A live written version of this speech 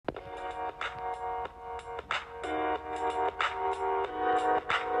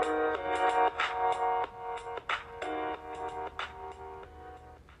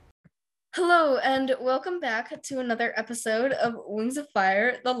and welcome back to another episode of Wings of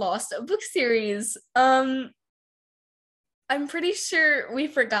Fire, the Lost book series. I'm pretty sure we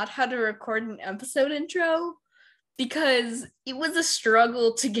forgot how to record an episode intro because it was a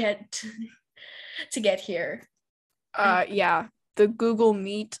struggle to get here. Yeah, the Google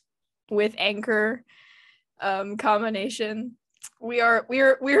Meet with Anchor combination.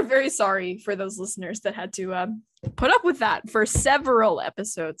 We're very sorry for those listeners that had to put up with that for several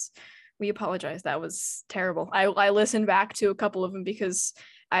episodes. We apologize. That was terrible. I listened back to a couple of them because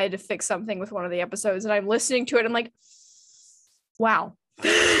I had to fix something with one of the episodes, and I'm listening to it. I'm like, wow,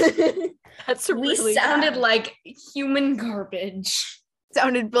 that's we really sounded bad. like human garbage.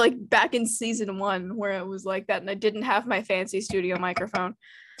 Sounded like back in season 1 where it was like that, and I didn't have my fancy studio microphone.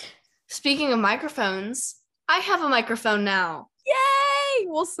 Speaking of microphones, I have a microphone now. Yay!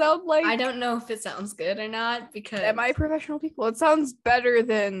 We'll sound like, I don't know if it sounds good or not because am I professional people? It sounds better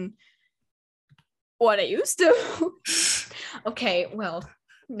than what it used to. Okay, well,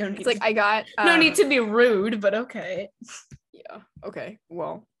 no need. It's like I got no need to be rude, but okay. Yeah. Okay.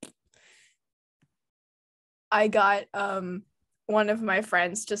 Well, I got one of my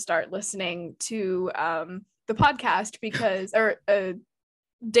friends to start listening to the podcast because, or a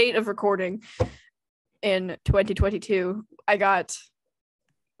date of recording in 2022. I got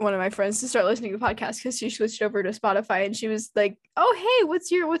one of my friends to start listening to the podcast because she switched over to Spotify, and she was like, "Oh, hey,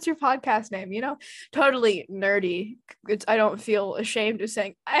 what's your podcast name?" You know, totally nerdy. I don't feel ashamed of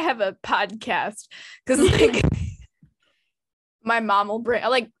saying I have a podcast because like my mom will bring,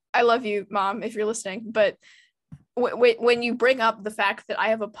 like, I love you, Mom, if you're listening, but when you bring up the fact that I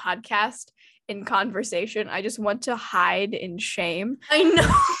have a podcast in conversation, I just want to hide in shame. I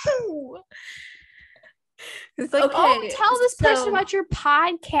know. It's like, Okay, oh, tell this person so- about your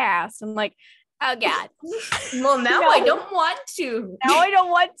podcast. I'm like, oh God. Well, now No. I don't want to. Now I don't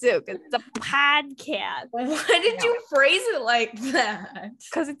want to because it's a podcast. Why did you phrase it like that?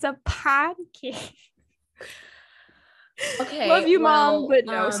 Because it's a podcast. Okay. Love you, well, Mom, but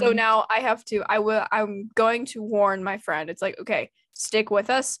no. So now I have to. I'm going to warn my friend. It's like, okay, stick with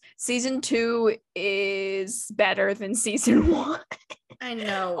us. Season 2 is better than season 1. I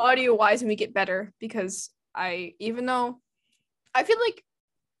know. Audio wise, and we get better because even though I feel like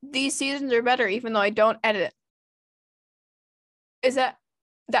these seasons are better, even though I don't edit it. Is that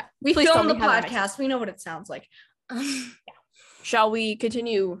We please tell filmed the me how that makes podcast. We know what it sounds like. Shall we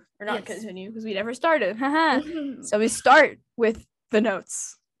continue or not Yes. continue because we never started? So we start with the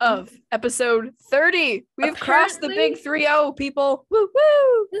notes of episode 30. We've crossed the big 3-0, people. Woo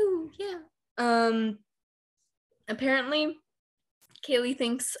woo. Ooh, yeah. Apparently, Kaylee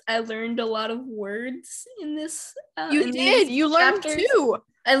thinks I learned a lot of words in this. You in did. these You learned chapters. 2.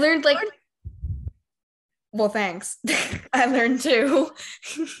 I learned like. Well, thanks. I learned 2.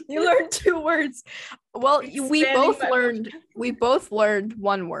 You learned 2 words. Well, we both learned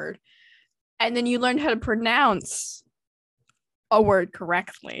 1 word, and then you learned how to pronounce a word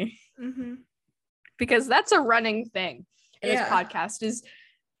correctly. Mm-hmm. Because that's a running thing in this Yeah. podcast. Is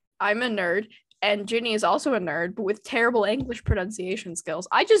I'm a nerd, and Ginny is also a nerd, but with terrible English pronunciation skills.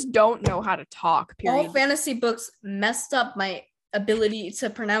 I just don't know how to talk. Period. All fantasy books messed up my ability to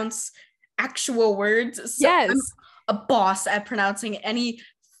pronounce actual words. So Yes. I'm a boss at pronouncing any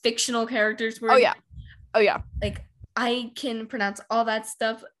fictional character's word. Oh yeah. Like I can pronounce all that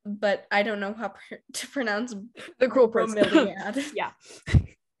stuff, but I don't know how to pronounce The Cruel Prince. bromeliad. Yeah.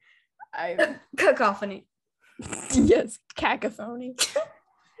 Cacophony. Yes, cacophony.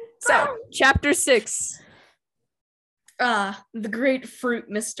 So, chapter 6. The grapefruit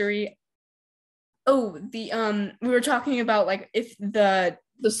mystery. Oh, we were talking about like if the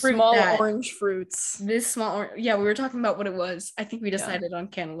fruit small that- orange fruits. this small yeah, we were talking about what it was. I think we decided on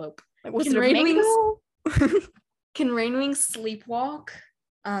cantaloupe. Like, was Can it a rainwings- mango? Can rainwings sleepwalk?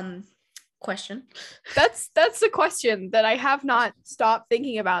 Question. That's the question that I have not stopped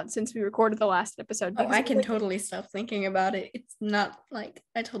thinking about since we recorded the last episode. Oh, because I can like, totally stop thinking about it. It's not like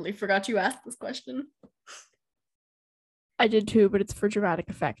I totally forgot you asked this question. I did too, but it's for dramatic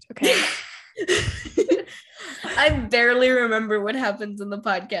effect. Okay. I barely remember what happens in the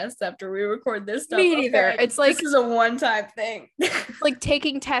podcast after we record this stuff. Me neither. Okay, It's like this is a one-time thing. it's like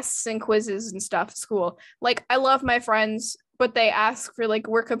taking tests and quizzes and stuff at school. Like, I love my friends, but they ask for like,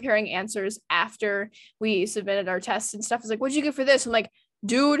 we're comparing answers after we submitted our tests and stuff. It's like, what'd you get for this? I'm like,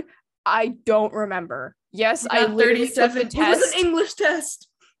 dude, I don't remember. Yes, I literally took the 37. test. It was an English test.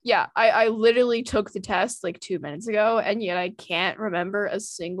 Yeah, I literally took the test like 2 minutes ago, and yet I can't remember a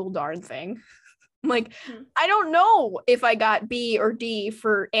single darn thing. I'm like, I don't know if I got B or D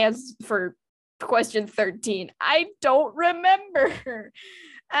for question 13. I don't remember.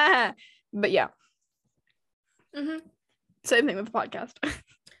 But yeah. Mm-hmm. Same thing with the podcast.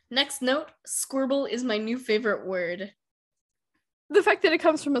 Next note, squirble is my new favorite word. The fact that it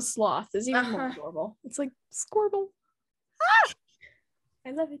comes from a sloth is even more adorable. It's like, squirble. Ah!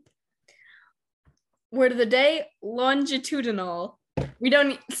 I love it. Word of the day, longitudinal. We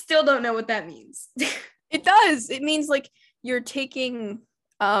still don't know what that means. It does. It means like you're taking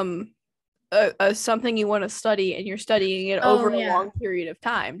something you want to study and you're studying it over a long period of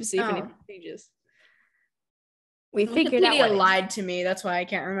time to see if anything changes. We figured out. Wikipedia lied to me. That's why I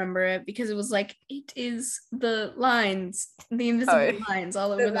can't remember it, because it was like, it is the lines, the invisible lines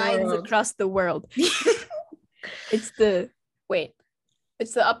all over the world. Across the world. It's the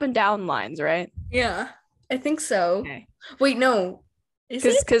up and down lines, right? Yeah, I think so. Okay. Wait, no.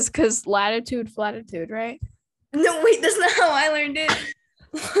 Because latitude, flatitude, right? No, wait, that's not how I learned it.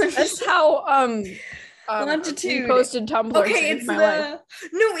 That's how longitude. You posted Tumblr. Okay, it's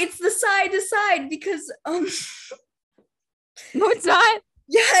it's the side to side, because no, it's not.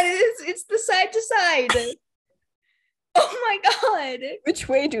 Yeah, it is. It's the side to side. Oh my god. Which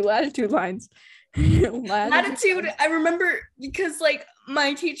way do latitude lines? Latitude, I remember, because like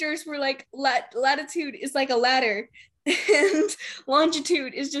my teachers were like, latitude is like a ladder and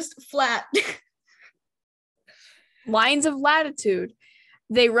longitude is just flat. Lines of latitude,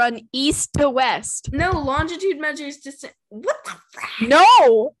 they run east to west. No, longitude measures distance. What the fuck?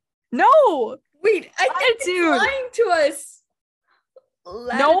 No. Wait, I think it's lying to us.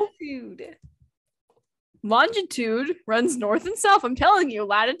 Latitude. No. Longitude runs north and south. I'm telling you,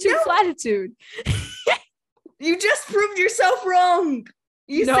 latitude, flatitude. You just proved yourself wrong.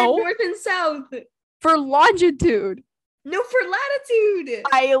 You said north and south. For longitude. No, for latitude.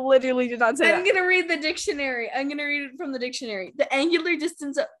 I literally did not say that. I'm going to read the dictionary. I'm going to read it from the dictionary. The angular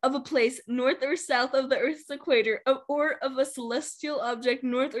distance of a place north or south of the Earth's equator, or of a celestial object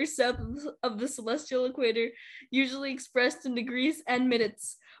north or south of the celestial equator, usually expressed in degrees and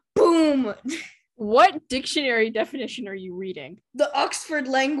minutes. Boom. What dictionary definition are you reading? The Oxford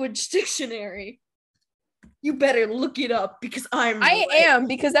Language Dictionary. You better look it up, because I am,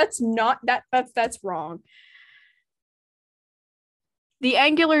 because that's not that's wrong. The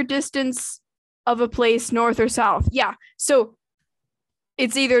angular distance of a place north or south. Yeah. So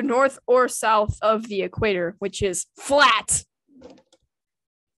it's either north or south of the equator, which is flat.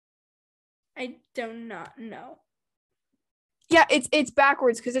 I do not know. Yeah, it's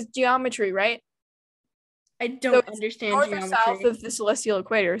backwards because it's geometry, right? I don't understand north geometry. Or south of the celestial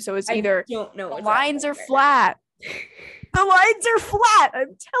equator, so it's either don't know the lines are flat. The lines are flat.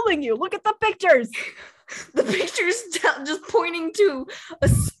 I'm telling you. Look at the pictures. The picture's just pointing to a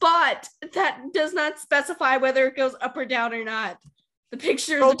spot that does not specify whether it goes up or down or not. The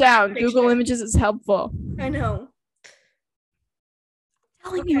picture. Scroll down. Google Images is helpful. I know.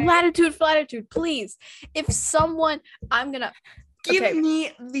 I'm telling you, latitude, flatitude, please. If someone, I'm gonna give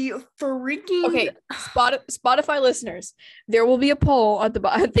me the freaking. Spotify listeners, there will be a poll at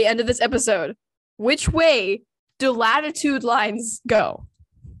the end of this episode. Which way do latitude lines go?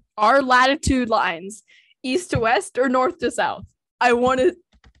 Are latitude lines east to west or north to south? I want to.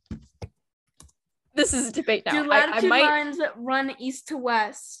 This is a debate now. Do latitude lines run east to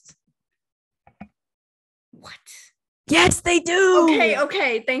west? What? Yes, they do.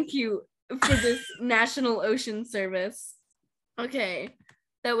 Okay. Thank you for this National Ocean Service. Okay,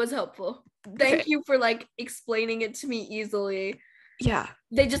 that was helpful. Thank you for like explaining it to me easily. Yeah.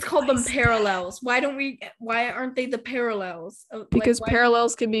 They just call them parallels. Why aren't they the parallels? Because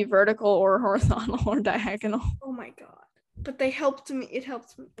parallels can be vertical or horizontal or diagonal. Oh my god. But they helped me. It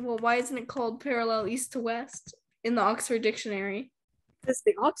helped me. Well, why isn't it called parallel east to west in the Oxford Dictionary? Because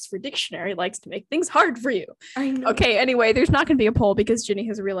the Oxford Dictionary likes to make things hard for you. I know. Okay, anyway, there's not going to be a poll because Ginny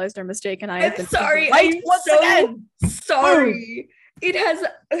has realized our mistake and I have been sorry. I'm so sorry. It has...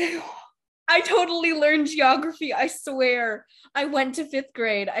 I totally learned geography, I swear. I went to 5th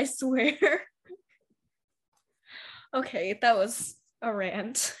grade, I swear. Okay, that was a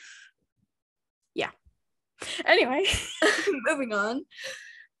rant. Yeah. Anyway, moving on.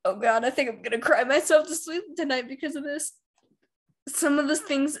 Oh god, I think I'm gonna cry myself to sleep tonight because of this. Some of the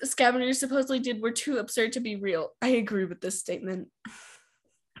things scavengers supposedly did were too absurd to be real. I agree with this statement.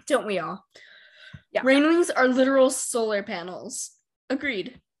 Don't we all? Yeah. Rainwings are literal solar panels.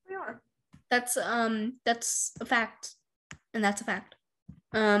 Agreed. They are. That's a fact. And that's a fact.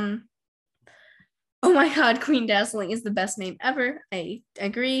 Oh my god, Queen Dazzling is the best name ever. I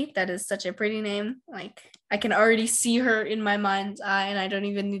agree. That is such a pretty name. Like, I can already see her in my mind's eye and I don't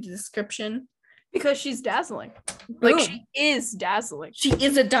even need a description. Because she's dazzling. Boom. Like, she is dazzling. She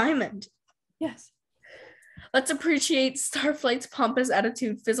is a diamond. Yes. Let's appreciate Starflight's pompous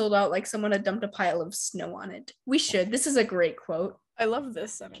attitude fizzled out like someone had dumped a pile of snow on it. We should. This is a great quote. I love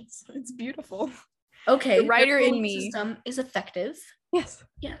this sentence. It's beautiful. Okay, The writer their in cooling me. system is effective. Yes.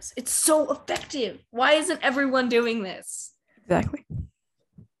 Yes, it's so effective. Why isn't everyone doing this? Exactly.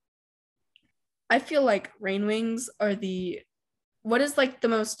 I feel like rain wings are the what is like the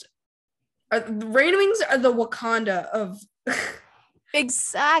most rain wings are the Wakanda of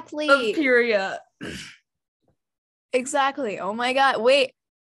Exactly. of Pyria. Exactly. Oh my god. Wait.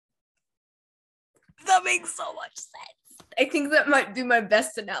 That makes so much sense. I think that might be my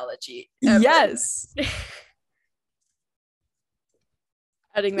best analogy ever. Yes.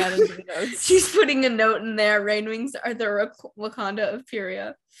 Adding that into the notes. She's putting a note in there. Rain wings are the Wakanda of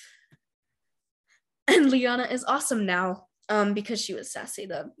Pyria. And Liana is awesome now, because she was sassy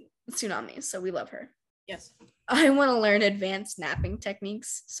to Tsunami, so we love her. Yes. I want to learn advanced napping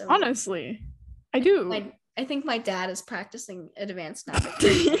techniques. So honestly, I do. I think my dad is practicing advanced napping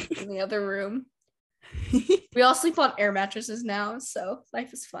techniques in the other room. We all sleep on air mattresses now, so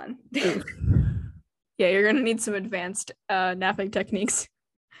life is fun. Yeah, you're gonna need some advanced napping techniques.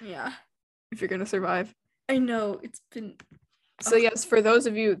 Yeah. If you're gonna survive. I know, it's been... So yes, for those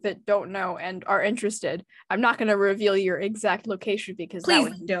of you that don't know and are interested, I'm not gonna reveal your exact location because that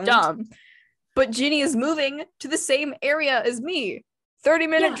would be dumb. But Ginny is moving to the same area as me.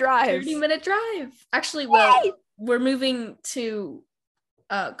 30-minute drive. 30-minute drive. Actually, we're moving to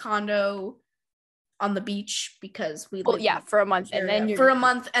a condo on the beach because we live for a month and then for a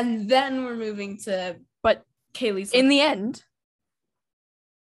month and then we're moving to Kaylee's in the end.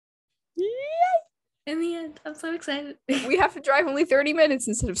 In the end, I'm so excited. We have to drive only 30 minutes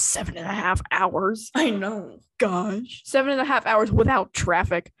instead of 7.5 hours. I know. Gosh. 7.5 hours without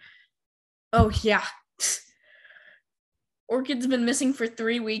traffic. Oh, yeah. Orchid's been missing for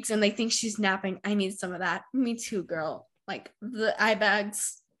 3 weeks and they think she's napping. I need some of that. Me too, girl. Like, the eye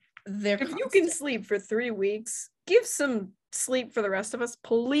bags, they're If constant. you can sleep for 3 weeks, give some sleep for the rest of us,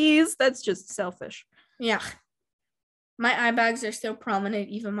 please. That's just selfish. Yeah. My eye bags are so prominent,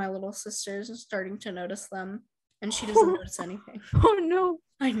 even my little sisters are starting to notice them, and she doesn't notice anything. Oh, no.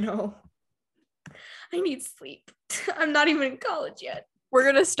 I know. I need sleep. I'm not even in college yet. We're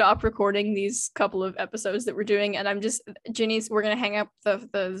going to stop recording these couple of episodes that we're doing, and we're going to hang up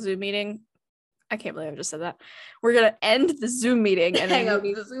the Zoom meeting. I can't believe I just said that. We're going to end the Zoom meeting. And hang up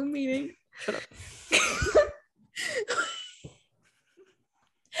the Zoom meeting. Shut up.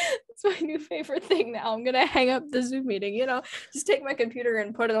 It's my new favorite thing now. I'm gonna hang up the Zoom meeting, just take my computer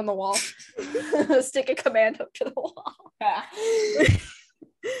and put it on the wall. Stick a command hook to the wall.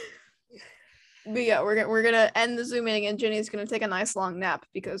 But yeah, we're gonna end the Zoom meeting and Ginny's gonna take a nice long nap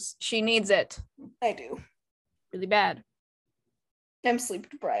because she needs it. I do. Really bad. I'm sleep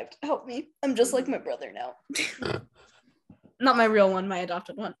deprived. Help me. I'm just like my brother now. Not my real one, my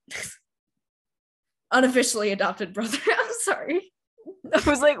adopted one. Unofficially adopted brother. I'm sorry. I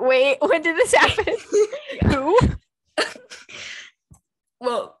was like, wait, when did this happen? Who?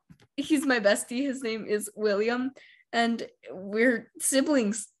 Well, he's my bestie. His name is William, and we're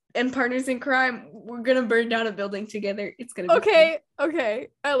siblings and partners in crime. We're gonna burn down a building together. It's gonna be fun. Okay.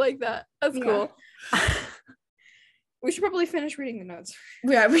 I like that. That's cool. We should probably finish reading the notes.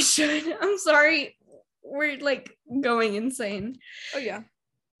 Yeah, we should. I'm sorry. We're like going insane. Oh yeah.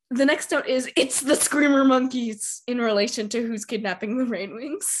 The next note is, it's the Screamer Monkeys in relation to who's kidnapping the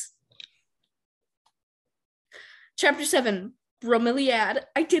Rainwings. Chapter 7, Bromeliad.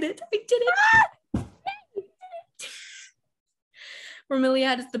 I did it.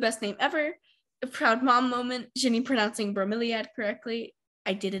 Bromeliad is the best name ever. A proud mom moment. Ginny pronouncing Bromeliad correctly.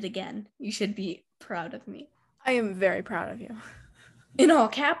 I did it again. You should be proud of me. I am very proud of you. In all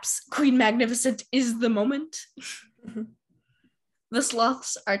caps, Queen Magnificent is the moment. The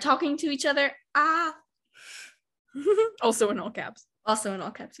sloths are talking to each other. Also in all caps.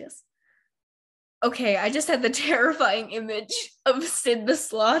 Yes. Okay, I just had the terrifying image of Sid the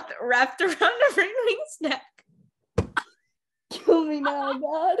Sloth wrapped around a Ringwing's neck. Kill me now,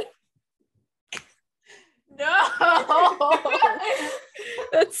 God. No!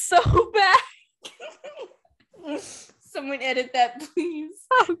 That's so bad. Someone edit that, please.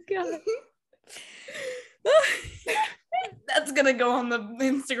 Oh, God. That's gonna go on the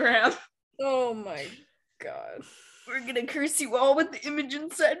Instagram. Oh my God. We're gonna curse you all with the image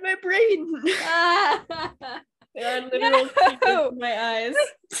inside my brain. There are literal tears in my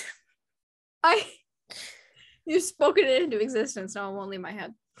eyes. You've spoken it into existence. Now it won't leave my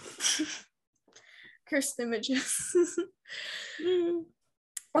head. Cursed images.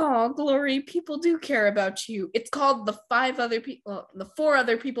 Oh, Glory, people do care about you. It's called the 4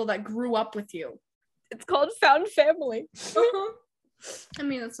 other people that grew up with you. It's called Found Family. Uh-huh. I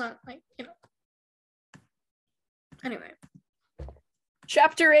mean, it's not like, Anyway.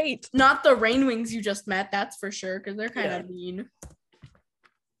 Chapter 8. Not the rainwings you just met, that's for sure, because they're kind of mean.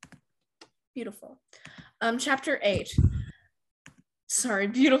 Beautiful. Chapter 8. Sorry,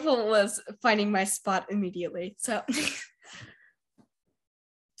 beautiful was finding my spot immediately. So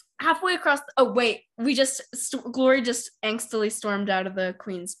halfway across, Glory just angstily stormed out of the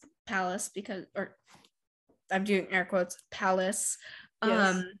Queen's palace or I'm doing air quotes, palace.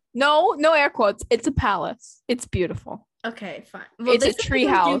 Yes. No air quotes. It's a palace. It's beautiful. Okay, fine. Well, it's a tree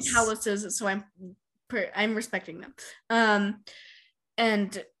house. Palaces, so I'm respecting them.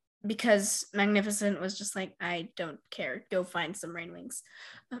 And because Magnificent was just like, I don't care. Go find some rainwings.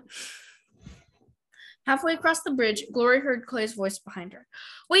 Halfway across the bridge, Glory heard Clay's voice behind her.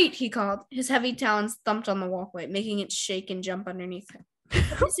 Wait, he called. His heavy talons thumped on the walkway, making it shake and jump underneath him.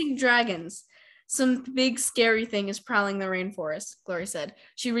 Missing dragons. Some big scary thing is prowling the rainforest, Glory said.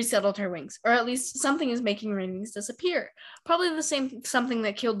 She resettled her wings. Or at least something is making rainwings disappear. Probably the same something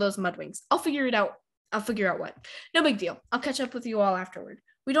that killed those mudwings. I'll figure out what. No big deal. I'll catch up with you all afterward.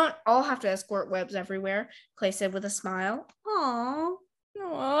 We don't all have to escort webs everywhere, Clay said with a smile. Aww.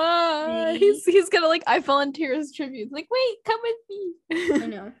 He's gonna I volunteer as tribute. Like, wait, come with me. I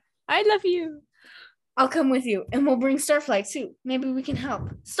know. I love you. I'll come with you, and we'll bring Starflight too. Maybe we can help.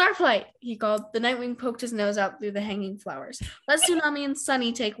 Starflight, he called. The Nightwing poked his nose out through the hanging flowers. Let Tsunami and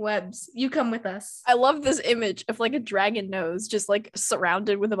Sunny take webs. You come with us. I love this image of a dragon nose just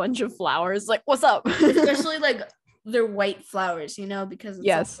surrounded with a bunch of flowers. Like, what's up? Especially they're white flowers, because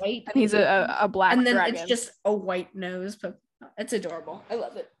it's white. And he's a black and then dragon. It's just a white nose, but it's adorable. I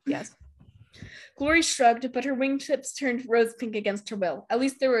love it. Yes. Glory shrugged, but her wingtips turned rose pink against her will. At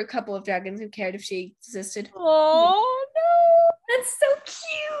least there were a couple of dragons who cared if she existed. Oh no, that's so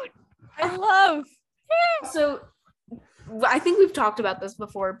cute. I love. So I think we've talked about this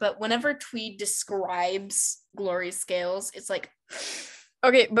before, but whenever Tweed describes Glory's scales, it's like,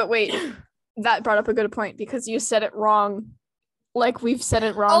 okay, but wait. That brought up a good point because you said it wrong. We've said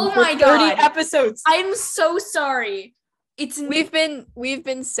it wrong for 30 episodes. I'm so sorry. We've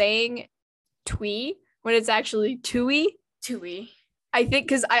been saying twee when it's actually tui. I think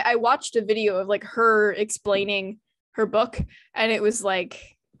because I watched a video of her explaining her book, and it was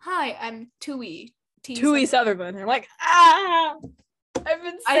hi, I'm Tui Sutherland. And I'm I've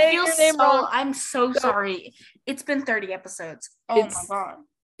been saying your name wrong. I'm so sorry. It's been 30 episodes. Oh my god.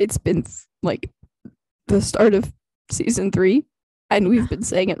 It's been the start of season 3, and we've been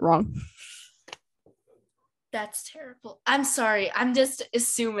saying it wrong. That's terrible. I'm sorry. I'm just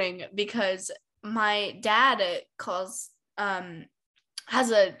assuming because my dad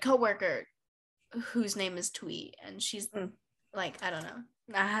has a coworker whose name is Twee, and she's I don't know.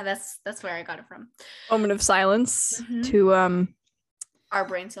 That's where I got it from. Moment of silence to our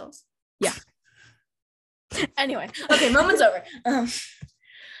brain cells. Yeah. Anyway, okay, moment's over.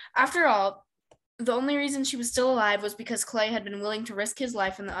 After all, the only reason she was still alive was because Clay had been willing to risk his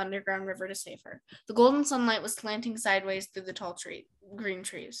life in the underground river to save her. The golden sunlight was slanting sideways through the tall green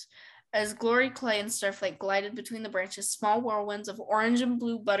trees. As Glory, Clay, and Starflight glided between the branches, small whirlwinds of orange and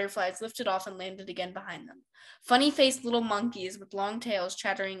blue butterflies lifted off and landed again behind them. Funny-faced little monkeys with long tails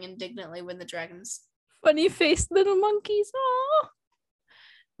chattering indignantly when the dragons... Funny-faced little monkeys, aww!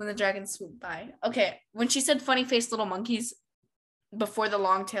 When the dragons swooped by. Okay, when she said funny-faced little monkeys, before the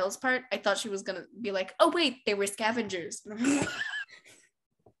long tails part, I thought she was gonna be like, oh wait, they were scavengers. And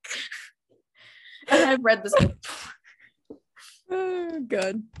I've read this book. Oh,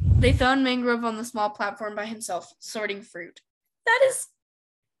 good. They found Mangrove on the small platform by himself, sorting fruit. That is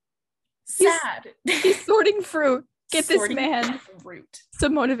sad. He's sorting fruit. Get sorting this man fruit.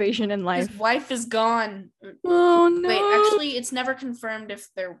 Some motivation in life. His wife is gone. Oh no. Wait, actually, it's never confirmed if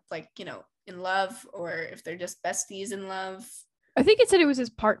they're in love or if they're just besties in love. I think it said it was his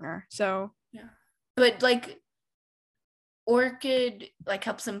partner, so yeah. But Orchid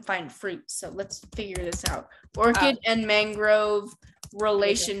helps him find fruit, so let's figure this out. Orchid and Mangrove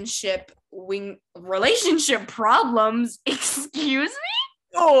relationship problems. Excuse me?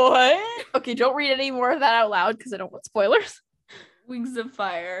 What? Okay, don't read any more of that out loud because I don't want spoilers. Wings of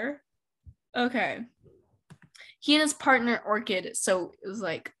Fire. Okay. He and his partner Orchid, so it was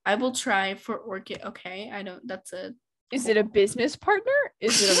I will try for Orchid. Okay, I don't. Is it a business partner?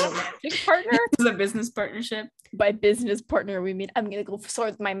 Is it a romantic partner? It's a business partnership. By business partner, we mean I'm gonna go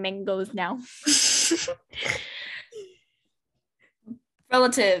sort my mangoes now.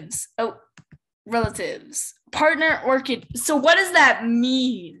 Relatives. Oh, relatives. Partner Orchid. So what does that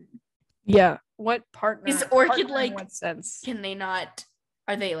mean? Yeah. What partner? Is Orchid partner in what sense? Can they not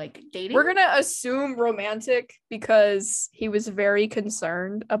Are they like dating? We're gonna assume romantic because he was very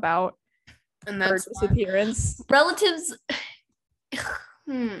concerned about her disappearance. Relatives.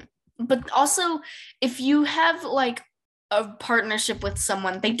 But also, if you have like a partnership with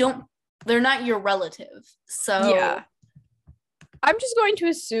someone, they're not your relative. So yeah, I'm just going to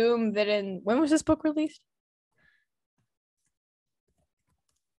assume that when was this book released?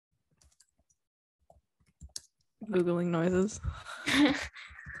 Googling noises.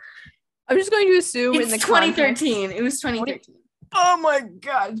 I'm just going to assume it's 2013. It was 2013. Oh my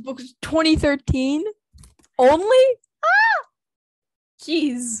god, this book is 2013? Only? Ah!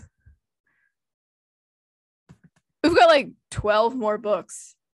 Jeez. We've got like 12 more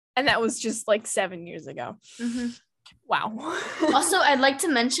books. And that was just like 7 years ago. Mm-hmm. Wow. Also, I'd like to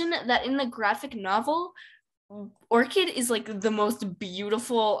mention that in the graphic novel, Orchid is like the most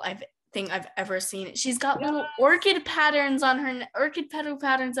beautiful thing I've ever seen. She's got little orchid patterns on her orchid petal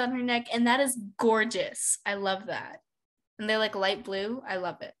patterns on her neck, and that is gorgeous. I love that. And they're like light blue. I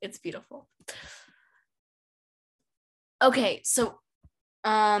love it. It's beautiful. Okay, so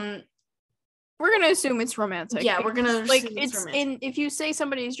we're gonna assume it's romantic. Yeah, we're gonna like it's romantic. If you say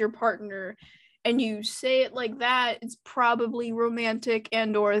somebody is your partner and you say it like that, it's probably romantic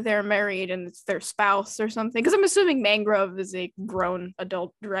and or they're married and it's their spouse or something. Because I'm assuming Mangrove is a grown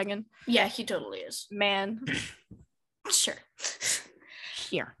adult dragon. Yeah, he totally is. Man. Sure.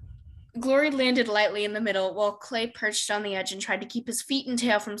 Here. Glory landed lightly in the middle, while Clay perched on the edge and tried to keep his feet and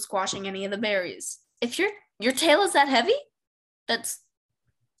tail from squashing any of the berries. If your tail is that heavy? That's...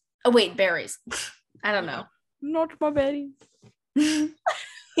 Oh, wait, berries. I don't know. Not my berries.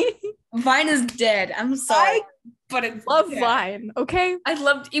 Vine is dead. I'm sorry. But it's love dead. Vine, okay?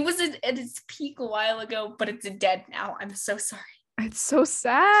 It was at its peak a while ago, but it's dead now. I'm so sorry. It's so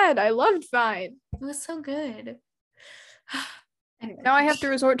sad. I loved Vine. It was so good. Anyway. Now I have to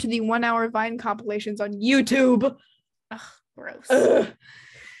resort to the 1 hour Vine compilations on YouTube. Ugh, gross.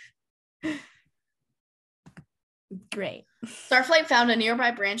 Great. Starflight found a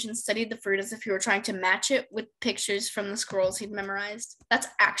nearby branch and studied the fruit as if he were trying to match it with pictures from the scrolls he'd memorized. That's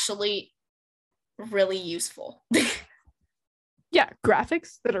actually really useful. Yeah,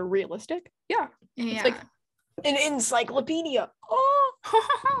 graphics that are realistic. Yeah. It's like an encyclopedia. Oh,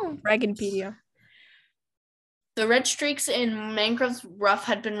 Dragonpedia. The red streaks in Mangrove's ruff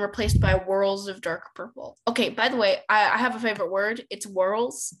had been replaced by whorls of dark purple. Okay, by the way, I have a favorite word. It's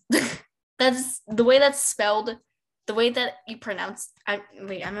whorls. That's the way that's spelled. The way that you pronounce. I'm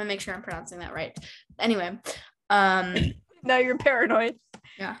gonna make sure I'm pronouncing that right. Anyway, now you're paranoid.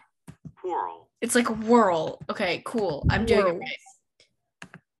 Yeah. Whirl. It's like a whirl. Okay, cool. I'm doing it right.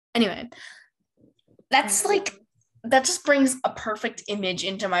 Anyway, that's like that just brings a perfect image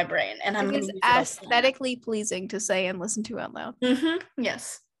into my brain, and I'm going to use it aesthetically pleasing to say and listen to out loud. Mm-hmm.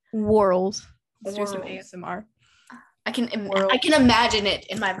 Yes. Whirls. Let's do some ASMR. I can imagine it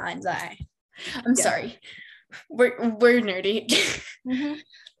in my mind's eye. I'm sorry. We're nerdy. Mm-hmm.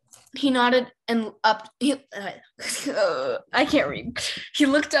 He nodded and up. I can't read. He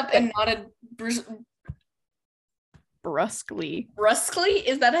looked up and nodded brusquely. Brusquely?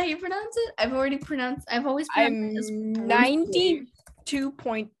 Is that how you pronounce it? I've always pronounced I'm it as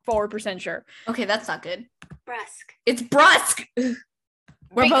 92.4% sure. Okay, that's not good. Brusque. It's brusque.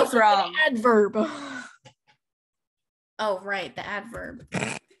 We're both wrong. Adverb. Oh, right, the adverb.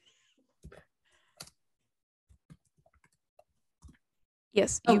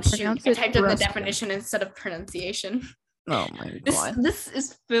 Yes. Oh, shoot. I typed in the definition instead of pronunciation. Oh my god. This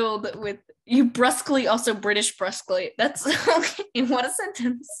is filled with you brusquely, also British brusquely. That's okay. What a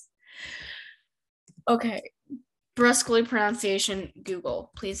sentence. Okay. Brusquely pronunciation,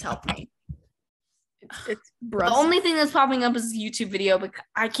 Google. Please help me. It's brusque. The only thing that's popping up is a YouTube video, but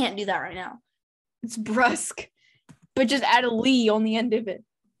I can't do that right now. It's brusque. But just add a lee on the end of it.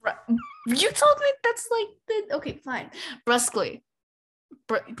 You told me that's like the okay, fine. Brusquely.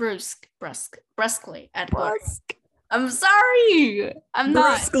 Brusquely. Brusque. I'm sorry. I'm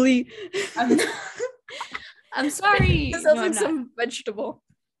not. Brusquely. I'm sorry. It sounds like some vegetable.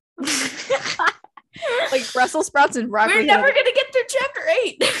 Like Brussels sprouts and broccoli. We're never gonna get through chapter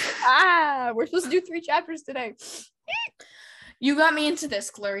 8. We're supposed to do 3 chapters today. You got me into this,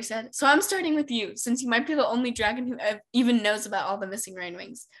 Glory said. So I'm starting with you, since you might be the only dragon who even knows about all the missing rain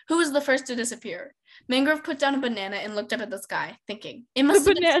wings. Who was the first to disappear? Mangrove put down a banana and looked up at the sky, thinking, it must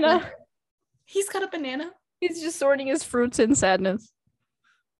have been banana. He's got a banana. He's just sorting his fruits in sadness.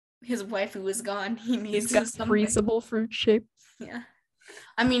 His waifu is gone. He's got freezable fruit shape. Yeah.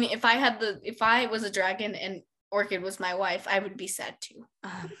 I mean, if I was a dragon and Orchid was my wife, I would be sad too.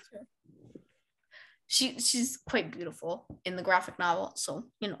 She's quite beautiful in the graphic novel, so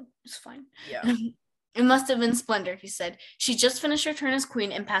it's fine. Yeah. It must have been Splendor, he said. She just finished her turn as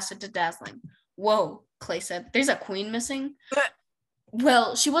queen and passed it to Dazzling. Whoa, Clay said. There's a queen missing?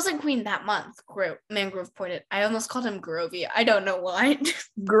 Well, she wasn't queen that month, Mangrove pointed. I almost called him Grovey. I don't know why.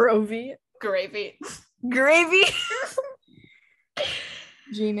 Grovey. Gravy. Gravy.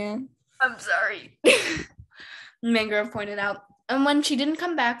 G-Man. I'm sorry. Mangrove pointed out. And when she didn't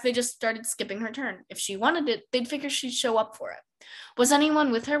come back, they just started skipping her turn. If she wanted it, they'd figure she'd show up for it. Was anyone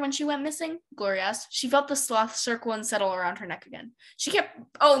with her when she went missing? Gloria asked. She felt the sloth circle and settle around her neck again. She kept,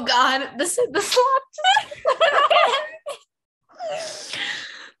 oh God, the sloth.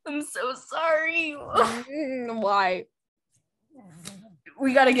 I'm so sorry. Why?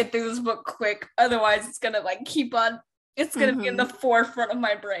 We gotta get through this book quick. Otherwise, it's gonna keep on. It's gonna be in the forefront of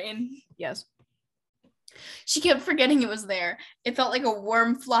my brain. Yes. She kept forgetting it was there. It felt like a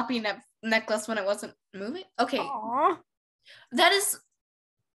warm, floppy necklace when it wasn't moving. Okay. Aww. That is...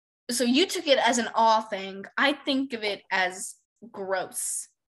 So you took it as an awe thing. I think of it as gross.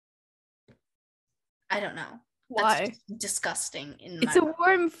 I don't know. Why? That's disgusting. It's a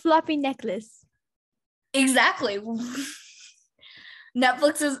warm, floppy necklace. Exactly.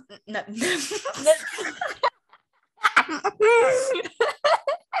 Netflix is...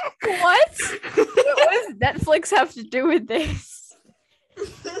 What? What does Netflix have to do with this?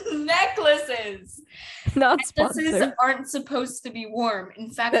 Necklaces. Not Necklaces sponsored. aren't supposed to be warm.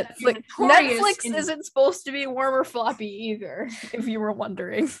 In fact, Netflix isn't supposed to be warm or floppy either, if you were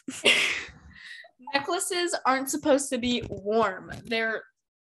wondering. Necklaces aren't supposed to be warm. They're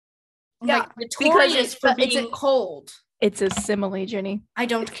because notorious for being cold. It's a simile, Jenny. I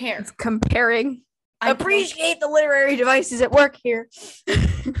don't care. It's comparing. Appreciate the literary devices at work here.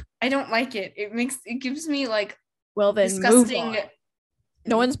 I don't like it. It gives me well then disgusting. Move on.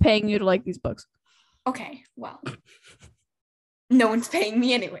 No one's paying you to like these books. Okay, well, no one's paying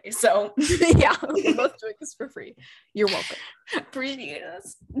me anyway, so yeah, we're both doing this for free. You're welcome. Appreciate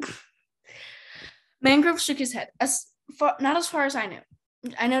us. Mangrove shook his head. Not as far as I know.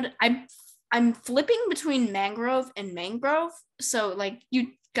 I know I'm flipping between Mangrove and Mangrove, so you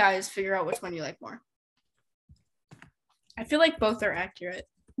guys figure out which one you like more. I feel like both are accurate.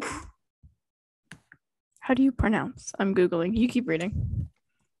 How do you pronounce? I'm Googling. You keep reading.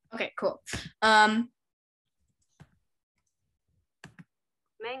 Okay, cool. Mangrove.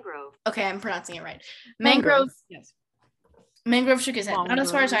 Okay, I'm pronouncing it right. Mangrove. Yes. Mangrove shook his head. Mangrove. Not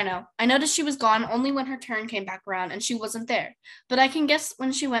as far as I know. I noticed she was gone only when her turn came back around and she wasn't there. But I can guess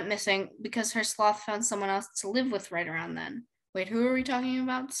when she went missing because her sloth found someone else to live with right around then. Wait, who are we talking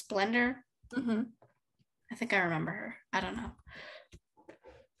about? Splendor? Mm-hmm. I think I remember her. I don't know.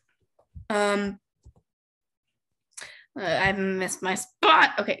 I missed my spot.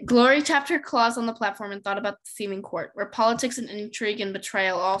 Okay. Glory tapped her claws on the platform and thought about the seeming court, where politics and intrigue and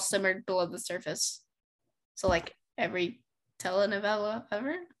betrayal all simmered below the surface. So, every telenovela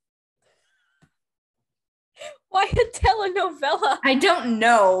ever? Why a telenovela? I don't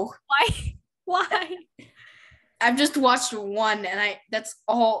know. Why? I've just watched one, and that's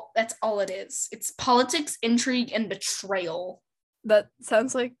all it is. It's politics, intrigue, and betrayal. That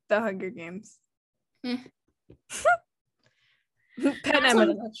sounds like the Hunger Games. Pen M in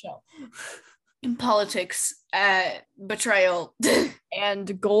a nutshell. In politics, betrayal,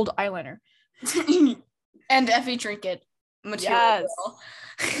 And gold eyeliner. and Effie Trinket. Material girl.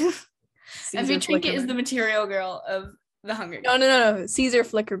 Effie Trinket is the material girl of the Hunger Games. No. Caesar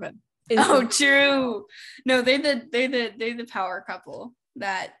Flickerman. True. No, they're the power couple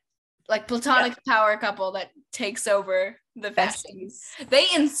that platonic power couple that takes over the fashions. They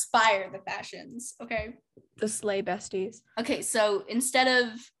inspire the fashions. Okay. The sleigh besties. Okay, so instead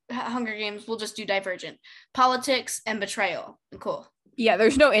of Hunger Games, we'll just do Divergent. Politics and betrayal. Cool. Yeah,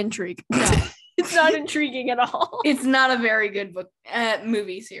 there's no intrigue. No. It's not intriguing at all. It's not a very good book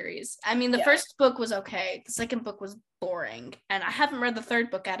movie series. I mean, the first book was okay. The second book was boring. And I haven't read the third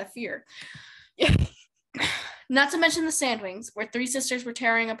book out of fear. Not to mention the Sandwings, where three sisters were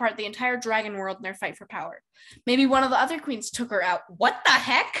tearing apart the entire dragon world in their fight for power. Maybe one of the other queens took her out. What the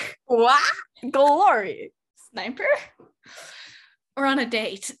heck? What? Glory. Sniper? Or on a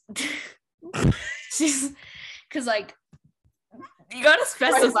date? She's... Because, you gotta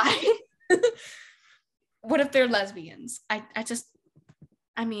specify. What if they're lesbians? I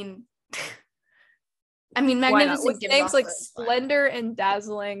mean, Magnificent gives names off like those Splendor and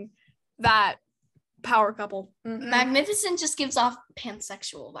Dazzling, that power couple. vibes. Magnificent just gives off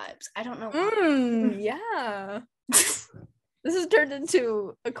pansexual vibes. I don't know why. Yeah. This has turned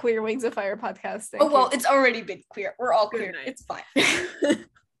into a queer Wings of Fire podcast. Oh, well, it's already been queer. We're all queer. It's fine.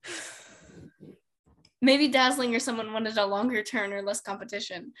 Maybe Dazzling or someone wanted a longer turn or less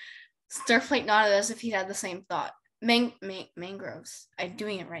competition. Starflight nodded as if he had the same thought. Mangroves. I'm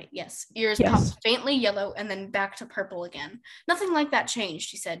doing it right. Yes. Ears popped faintly yellow and then back to purple again. Nothing like that changed,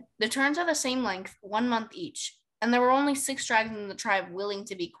 she said. The turns are the same length, 1 month each. And there were only 6 dragons in the tribe willing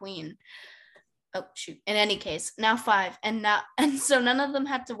to be queen. Oh, shoot. In any case, now 5. And so none of them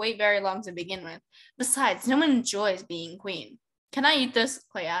had to wait very long to begin with. Besides, no one enjoys being queen. Can I eat this?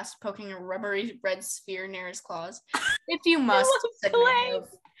 Clay asked, poking a rubbery red sphere near his claws. If you must, said Mangrove.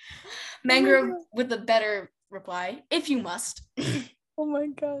 Mangrove with a better reply. If you must. Oh my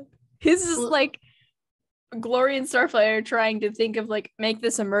god. His is like Glory and Starflight are trying to think of like make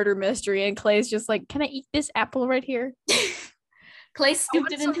this a murder mystery, and Clay's just like, can I eat this apple right here? Clay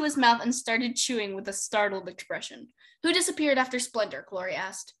scooped it into his mouth and started chewing with a startled expression. Who disappeared after Splendor? Glory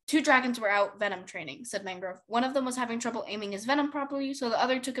asked. 2 dragons were out venom training, said Mangrove. One of them was having trouble aiming his venom properly, so the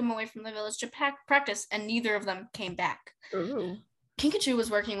other took him away from the village to practice, and neither of them came back. Ooh. Kinkajou was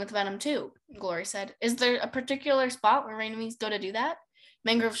working with venom too, Glory said. Is there a particular spot where enemies go to do that?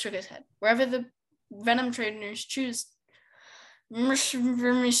 Mangrove shook his head. Wherever the venom trainers choose. I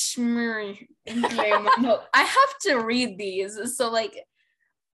have to read these, so like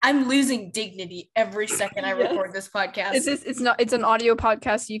I'm losing dignity every second I record this podcast. It's an audio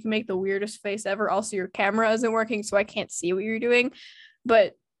podcast, so you can make the weirdest face ever. Also, your camera isn't working, so I can't see what you're doing.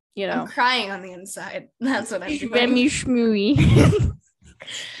 But you know, I'm crying on the inside. That's what I'm doing. Remy Schmooey.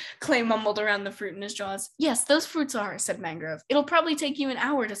 Clay mumbled around the fruit in his jaws. Yes, those fruits are, said Mangrove. It'll probably take you an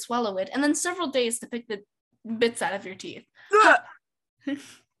hour to swallow it, and then several days to pick the bits out of your teeth.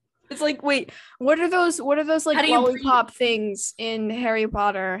 It's like, wait, what are those like lollipop things in Harry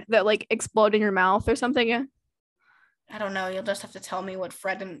Potter that like explode in your mouth or something? I don't know. You'll just have to tell me what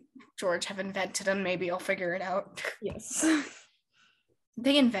Fred and George have invented, and maybe I'll figure it out. Yes.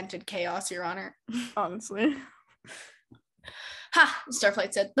 They invented chaos, Your Honor. Honestly. Ha!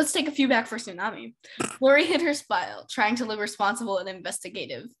 Starflight said. Let's take a few back for Tsunami. Lori hid her smile, trying to look responsible and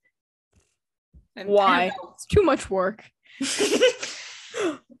investigative. Why? It's too much work.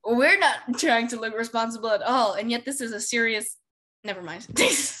 We're not trying to look responsible at all, and yet this is a serious... Never mind.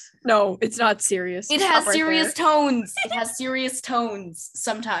 No, it's not serious. It has serious tones. It has serious tones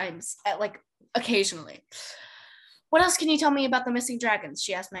sometimes, occasionally. What else can you tell me about the missing dragons?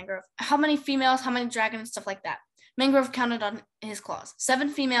 She asked Mangrove. How many females, how many dragons, stuff like that. Mangrove counted on his claws. 7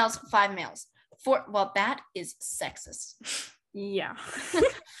 females, 5 males. 4, well, that is sexist. Yeah.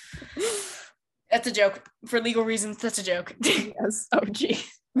 That's a joke. For legal reasons, that's a joke. Yes. Oh, gee.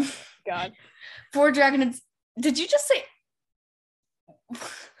 God. 4 dragons. Did you just say...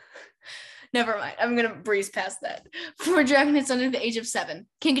 Never mind. I'm going to breeze past that. 4 dragons under the age of 7.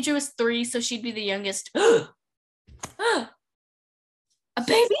 Kinkajou is 3, so she'd be the youngest. A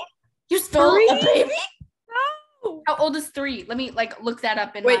baby? You stole a baby? No. How old is 3? Let me look that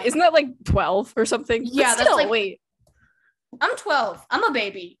up. Wait, isn't that like 12 or something? Yeah, that's like... Wait. I'm 12. I'm a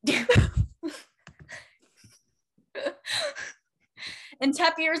baby. And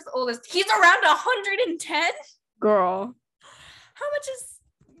Tapir is the oldest. He's around 110? Girl. How much is...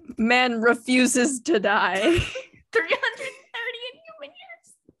 Man refuses to die. 330 in human years.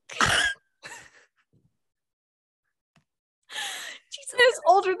 Jesus is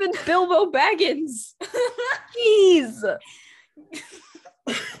older than Bilbo Baggins. Jeez.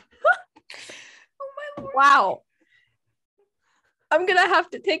 Oh my Lord. Wow. I'm gonna have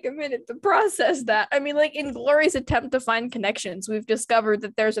to take a minute to process that. I mean, like, in Glory's attempt to find connections, we've discovered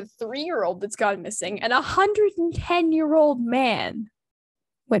that there's a 3-year-old that's gone missing and a 110-year-old man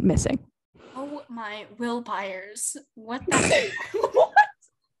went missing. Oh my, Will Byers. What the what?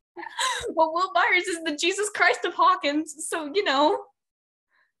 Well, Will Byers is the Jesus Christ of Hawkins, so you know.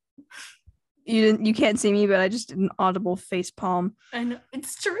 You can't see me, but I just did an audible face palm. I know,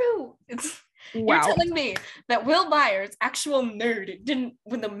 it's true. Wow. You're telling me that Will Byers, actual nerd, didn't,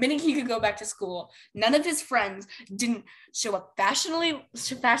 when the minute he could go back to school, none of his friends didn't show up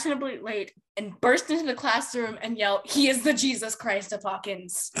fashionably late and burst into the classroom and yell, "He is the Jesus Christ of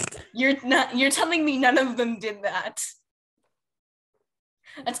Hawkins." You're telling me none of them did that.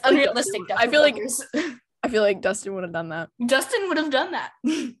 That's unrealistic. I feel like Dustin would have done that. Dustin would have done that.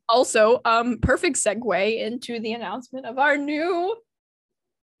 Also, perfect segue into the announcement of our new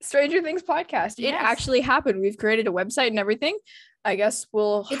Stranger Things podcast. Yes. It actually happened. We've created a website and everything. I guess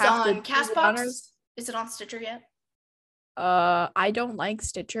it's on Castbox. Is it on Stitcher yet? I don't like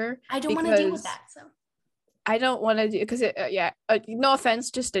Stitcher. I don't want to deal with that. So I don't want to do because no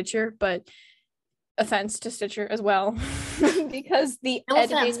offense to Stitcher, but offense to Stitcher as well because the no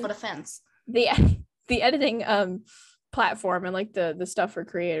editing, offense, but offense. The editing platform and like the stuff for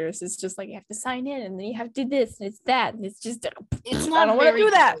creators. It's just like you have to sign in and then you have to do this and it's that and it's just It's I not don't want to very do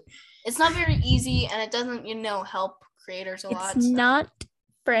that. good. It's not very easy, and it doesn't, help creators a lot. It's so. not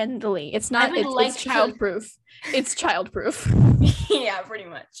friendly. It's not. would like It's to- childproof. It's childproof. Yeah, pretty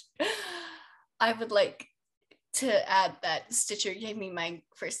much. I would like to add that Stitcher gave me my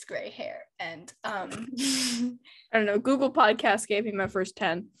first gray hair, and I don't know. Google Podcast gave me my first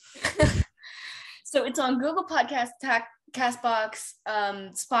 10. So it's on Google Podcast, Castbox,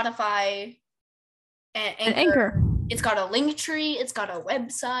 Spotify, and Anchor. It's got a link tree. It's got a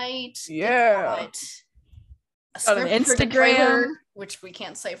website. Yeah. It's got an script for the Instagram. trailer, which we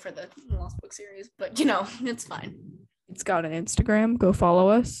can't say for the Lost Book series, but it's fine. It's got an Instagram. Go follow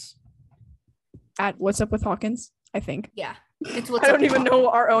us at What's Up with Hawkins. I think. Yeah, it's I don't even know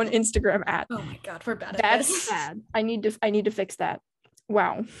our own Instagram at. Oh my god, we're bad at That's this. bad. I need to fix that.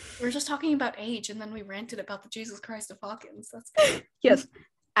 Wow. We were just talking about age, and then we ranted about the Jesus Christ of Hawkins. That's good. Yes.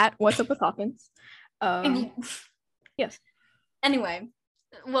 At What's Up with Hawkins. Yes. Anyway,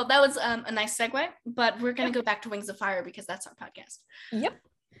 well, that was a nice segue, but we're gonna go back to Wings of Fire because that's our podcast. Yep.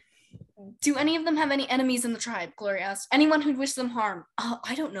 Do any of them have any enemies in the tribe? Glory asked. Anyone who'd wish them harm?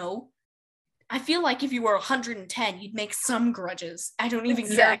 I don't know. I feel like if you were 110, you'd make some grudges. I don't even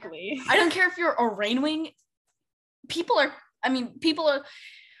care. I don't care if you're a Rainwing.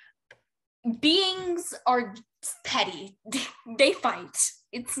 Beings are petty. They fight.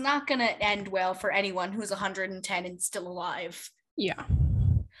 It's not gonna end well for anyone who's 110 and still alive. Yeah.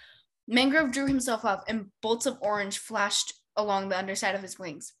 Mangrove drew himself up, and bolts of orange flashed along the underside of his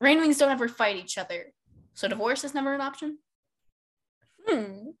wings. Rainwings don't ever fight each other, so divorce is never an option.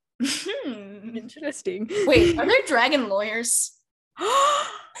 Interesting. Wait, are there dragon lawyers?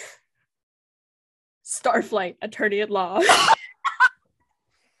 Starflight, attorney at law.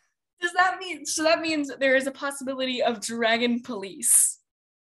 Does that mean? So that means there is a possibility of dragon police.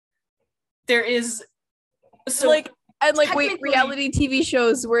 There is. So wait, reality TV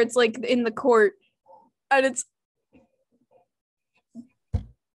shows where it's like in the court, and it's.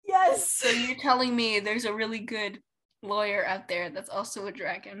 Yes. So you're telling me there's a really good lawyer out there that's also a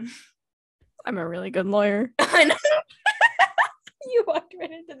dragon? I'm a really good lawyer. I know. You walked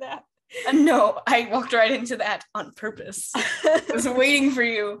right into that. No, I walked right into that on purpose. I was waiting for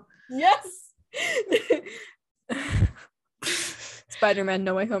you. Yes. Spider-Man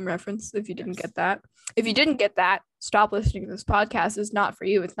No Way Home reference. If you didn't get that, stop listening to this podcast. Is not for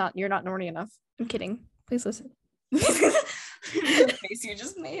you. It's not. You're not horny enough. I'm kidding. Please listen. The face you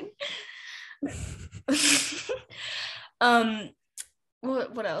just made.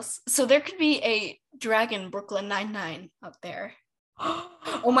 What else? So there could be a dragon Brooklyn Nine-Nine out there.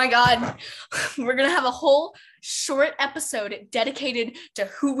 Oh my god, we're gonna have a whole short episode dedicated to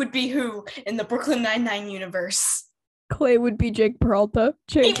who would be who in the Brooklyn Nine-Nine universe. Clay would be Jake Peralta.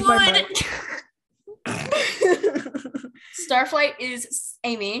 Change my mind. Starflight is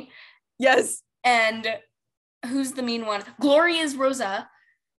Amy. Yes. And who's the mean one? Glory is Rosa.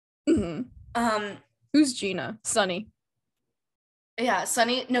 Mm-hmm. Who's Gina? Sunny. Yeah,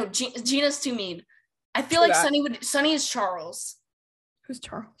 Sunny. No, Gina's too mean. I feel like Sunny is Charles. Who's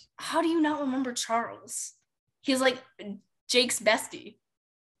Charles? How do you not remember Charles? He's like Jake's bestie.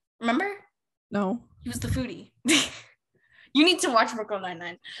 Remember? No. He was the foodie. You need to watch Brooklyn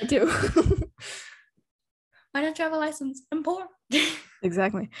Nine-Nine. I do. Why don't you have a license? I'm poor.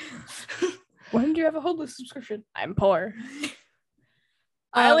 Exactly. Why don't you have a Hulu subscription? I'm poor.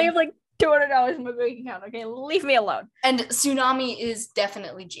 I only have like $200 in my bank account. Okay, leave me alone. And Tsunami is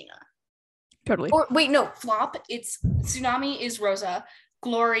definitely Gina. Totally. Or wait, no, flop. It's Tsunami is Rosa.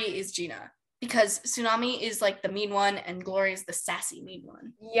 Glory is Gina. Because Tsunami is like the mean one and Glory is the sassy mean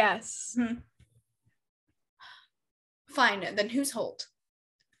one. Yes. Mm-hmm. Fine, then who's Holt?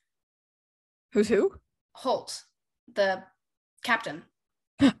 Who's who? Holt, the captain.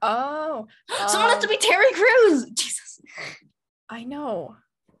 Oh. Someone has to be Terry Crews. Jesus. I know.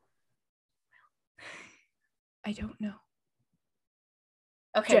 I don't know.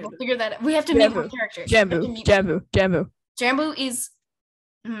 Okay, Jambu. we'll figure that out. We have to meet more characters. Jambu. Jambu is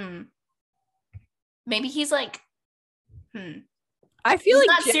maybe he's like I feel he's like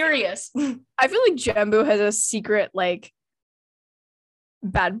not serious. I feel like Jambu has a secret like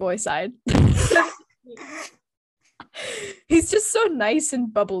bad boy side. He's just so nice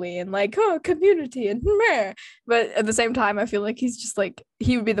and bubbly and like, oh, community and meh. But at the same time, I feel like he's just like,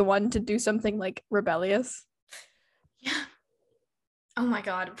 he would be the one to do something like rebellious. Yeah. Oh my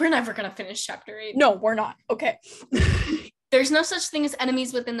god, we're never gonna finish chapter 8. No, we're not. Okay. There's no such thing as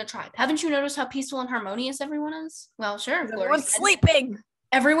enemies within the tribe. Haven't you noticed how peaceful and harmonious everyone is? Well, sure. Everyone's sleeping.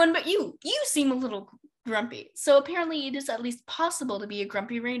 Everyone but you. You seem a little grumpy. So apparently it is at least possible to be a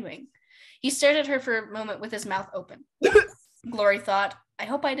grumpy rainwing. He stared at her for a moment with his mouth open. Glory thought, I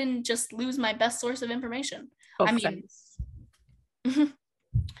hope I didn't just lose my best source of information. Offense. I mean,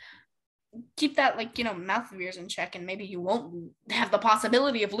 keep that, mouth of yours in check, and maybe you won't have the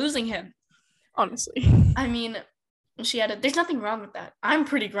possibility of losing him. Honestly. I mean, she added, there's nothing wrong with that. I'm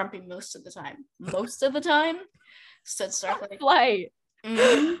pretty grumpy most of the time. Most of the time? Said Starflight. Flight.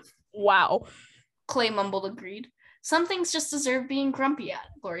 Mm-hmm. Wow. Clay mumbled, agreed. Some things just deserve being grumpy at,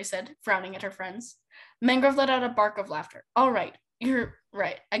 Glory said, frowning at her friends. Mangrove let out a bark of laughter. All right, you're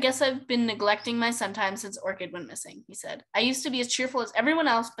right. I guess I've been neglecting my son time since Orchid went missing, he said. I used to be as cheerful as everyone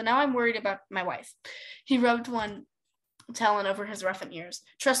else, but now I'm worried about my wife. He rubbed one talon over his roughened ears.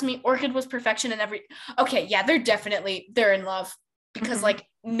 Trust me, Orchid was perfection in every... Okay, yeah, they're in love. Because,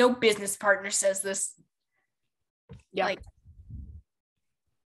 no business partner says this. Yeah.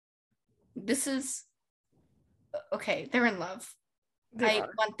 This is... Okay, they're in love. They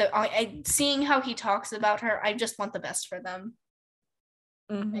I seeing how he talks about her, I just want the best for them.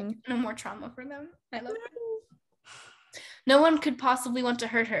 Mm-hmm. No more trauma for them. I love her. No one could possibly want to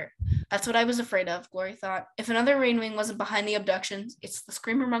hurt her. That's what I was afraid of, Glory thought. If another Rainwing wasn't behind the abductions, it's the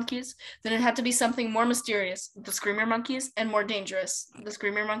Screamer Monkeys, then it had to be something more mysterious, the Screamer Monkeys, and more dangerous, the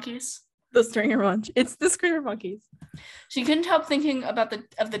Screamer Monkeys. The Screamer Monkeys. It's the Screamer Monkeys. She couldn't help thinking about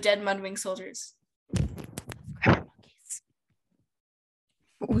the dead Mudwing soldiers.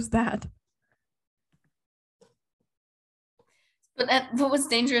 What was that? But what was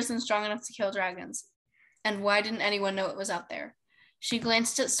dangerous and strong enough to kill dragons? And why didn't anyone know it was out there? She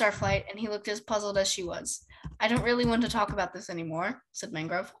glanced at Starflight, and he looked as puzzled as she was. I don't really want to talk about this anymore, said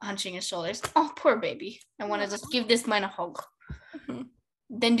Mangrove, hunching his shoulders. Oh, poor baby. I want to just give this man a hug. Mm-hmm.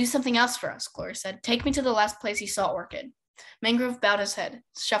 Then do something else for us, Glory said. Take me to the last place you saw Orchid. Mangrove bowed his head,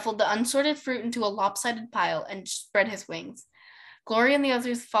 shuffled the unsorted fruit into a lopsided pile, and spread his wings. Glory and the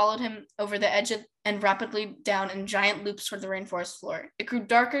others followed him over the edge and rapidly down in giant loops toward the rainforest floor. It grew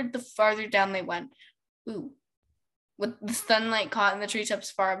darker the farther down they went. Ooh. With the sunlight caught in the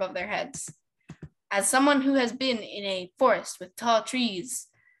treetops far above their heads. As someone who has been in a forest with tall trees,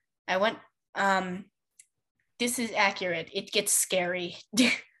 I went, this is accurate. It gets scary.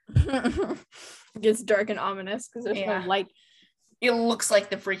 It gets dark and ominous because there's no light. It looks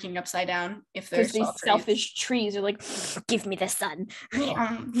like the freaking upside down if there's these selfish trees are like, give me the sun.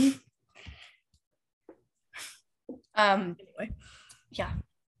 Anyway. Yeah.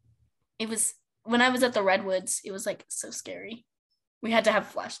 It was when I was at the redwoods, it was so scary. We had to have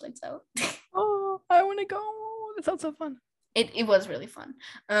flashlights out. Oh, I want to go. That sounds so fun. It was really fun.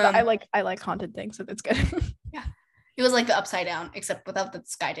 I like haunted things, so that's good. Yeah. It was like the upside down, except without the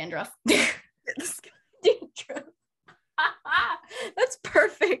sky dandruff. Dandruff. That's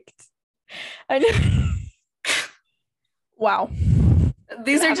perfect. I know. Wow.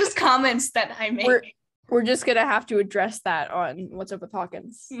 These are just comments that I make. We're just gonna have to address that on What's Up with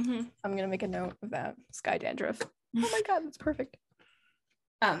Hawkins. Mm-hmm. I'm gonna make a note of that. Sky dandruff. Oh my god, that's perfect.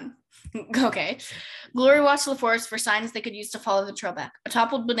 Okay. Glory watched the forest for signs they could use to follow the trail back. A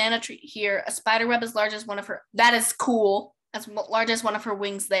toppled banana tree here, a spider web as large as one of her. That is cool. As large as one of her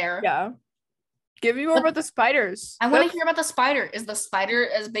wings there. Yeah. Give me more about the spiders. I want to hear about the spider. Is the spider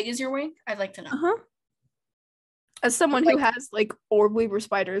as big as your wing? I'd like to know. Uh-huh. As someone who has orb weaver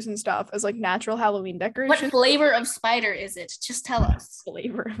spiders and stuff as natural Halloween decoration. What flavor of spider is it? Just tell us.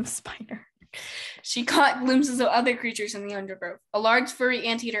 Flavor of spider. She caught glimpses of other creatures in the undergrowth. A large furry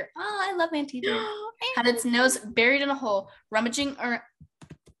anteater. Oh, I love anteater. Had its nose buried in a hole, rummaging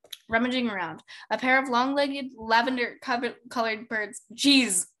around. A pair of long-legged lavender-colored birds.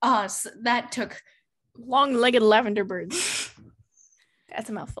 Jeez, that took... Long-legged lavender birds. That's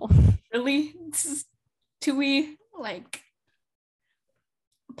a mouthful. Really? This is too-y,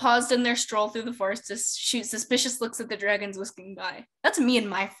 paused in their stroll through the forest to shoot suspicious looks at the dragons whisking by. That's me and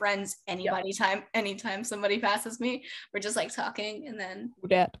my friends anytime somebody passes me. We're just talking, and then...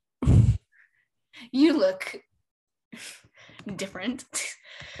 Dad. You look different.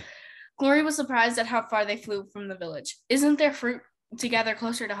 Glory was surprised at how far they flew from the village. Isn't there fruit to gather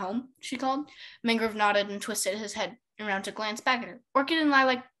closer to home? She called. Mangrove nodded and twisted his head around to glance back at her. Orchid and I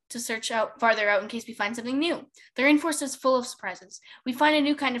like to search farther out in case we find something new. The rainforest is full of surprises. We find a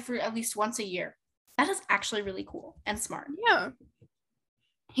new kind of fruit at least once a year. That is actually really cool and smart. Yeah.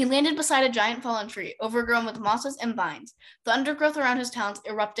 He landed beside a giant fallen tree, overgrown with mosses and vines. The undergrowth around his talons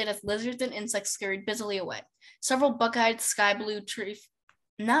erupted as lizards and insects scurried busily away. Several buck-eyed sky blue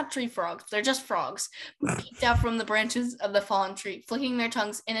not tree frogs, they're just frogs, peeked out from the branches of the fallen tree, flicking their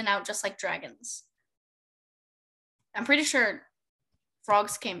tongues in and out just like dragons. I'm pretty sure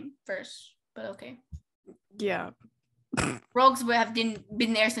frogs came first, but okay. Yeah. Frogs have been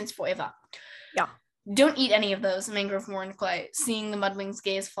there since forever. Yeah. Don't eat any of those, Mangrove warned Clay, seeing the mudwing's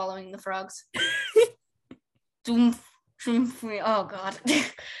gaze following the frogs. Oh, God.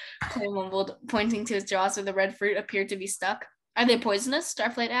 Clay mumbled, pointing to his jaws where the red fruit appeared to be stuck. Are they poisonous?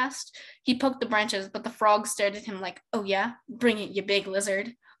 Starflight asked. He poked the branches, but the frog stared at him like, oh yeah? Bring it, you big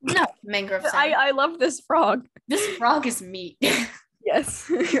lizard. No, Mangrove said. I love this frog. This frog is meat. Yes.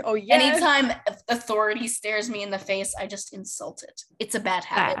 Oh, yeah. Anytime authority stares me in the face, I just insult it. It's a bad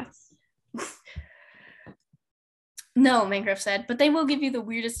habit. No, Mangrove said, but they will give you the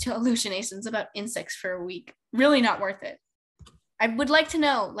weirdest hallucinations about insects for a week. Really not worth it. I would like to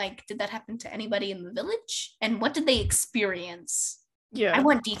know, like, did that happen to anybody in the village? And what did they experience? Yeah. I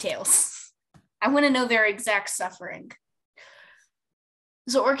want details. I want to know their exact suffering.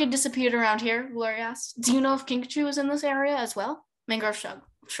 So Orchid disappeared around here, Glory asked. Do you know if Kinkajou is in this area as well? Mangrove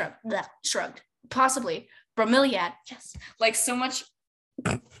shrugged. Possibly. Bromeliad, yes. Likes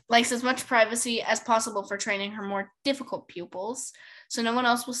as much privacy as possible for training her more difficult pupils, so no one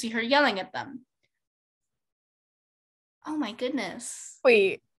else will see her yelling at them. Oh my goodness.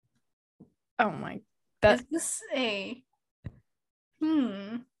 Wait. Oh my. Is this a...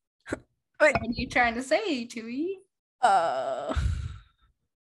 Wait. What are you trying to say, Tui?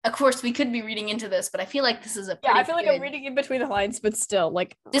 Of course, we could be reading into this, but I feel like this is a pretty I feel like I'm reading in between the lines, but still,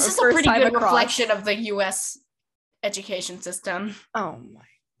 like, this is a pretty good reflection of the U.S. education system. Oh my.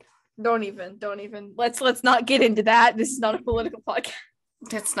 Don't even. Let's not get into that. This is not a political podcast.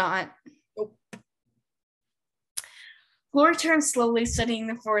 It's not. Nope. Glory turned slowly, studying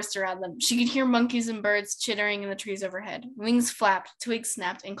the forest around them. She could hear monkeys and birds chittering in the trees overhead. Wings flapped, twigs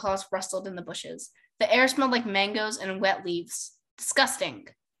snapped, and claws rustled in the bushes. The air smelled like mangoes and wet leaves. Disgusting.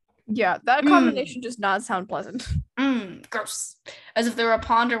 Yeah, that combination does not sound pleasant. Gross. As if there were a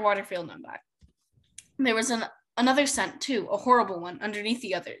pond or waterfield nearby. There was another scent, too, a horrible one, underneath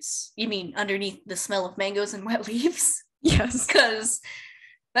the others. You mean underneath the smell of mangoes and wet leaves? Yes. Because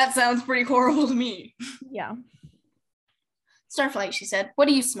that sounds pretty horrible to me. Yeah. Starflight, she said. What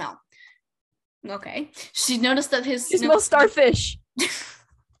do you smell? Okay. She noticed that his... She smells starfish.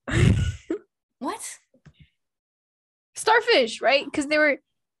 What? Starfish, right? Because they were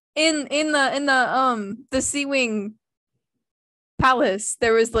in the Sea Wing palace.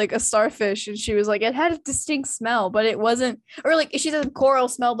 There was like a starfish, and she was like, it had a distinct smell, but it wasn't. Or like she said, coral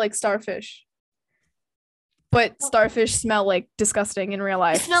smelled like starfish, but starfish smell like disgusting in real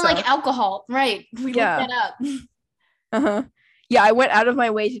life. It smelled like alcohol, right? We looked that up. Yeah, I went out of my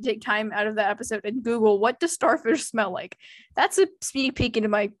way to take time out of that episode and Google what does starfish smell like. That's a sneak peek into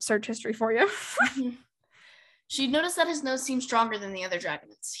my search history for you. She'd noticed that his nose seemed stronger than the other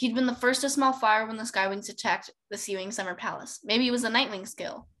dragons. He'd been the first to smell fire when the Skywings attacked the Sea Wing Summer Palace. Maybe it was a Nightwing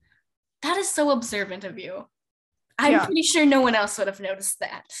skill. That is so observant of you. I'm pretty sure no one else would have noticed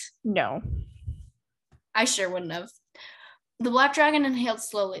that. No. I sure wouldn't have. The black dragon inhaled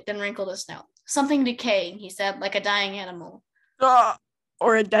slowly, then wrinkled his snout. Something decaying, he said, like a dying animal.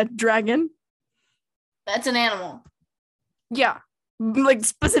 Or a dead dragon. That's an animal. Yeah. Like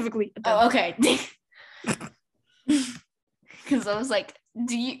specifically. Oh, okay. Because I was like,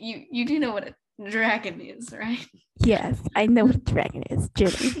 do you do know what a dragon is, right? Yes, I know what a dragon is,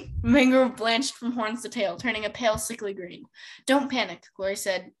 Jenny. Mangrove blanched from horns to tail, turning a pale, sickly green. Don't panic, Glory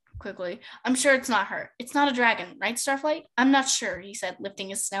said quickly. I'm sure it's not her. It's not a dragon, right, Starflight? I'm not sure, he said, lifting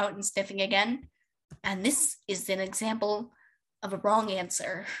his snout and sniffing again. And this is an example of a wrong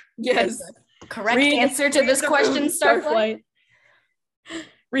answer. Yes. Correct answer to this question, Starflight.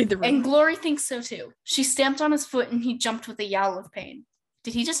 Read the room. And Glory thinks so too. She stamped on his foot and he jumped with a yowl of pain.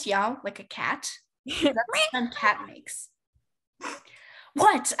 Did he just yowl like a cat? That's the sound cat makes.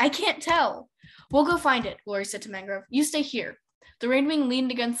 What? I can't tell. We'll go find it, Glory said to Mangrove. You stay here. The Rainwing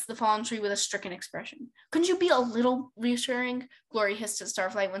leaned against the fallen tree with a stricken expression. Couldn't you be a little reassuring? Glory hissed at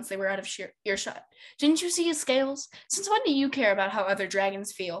Starflight once they were out of earshot. Didn't you see his scales? Since when do you care about how other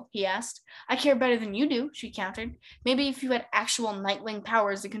dragons feel? He asked. I care better than you do, she countered. Maybe if you had actual Nightwing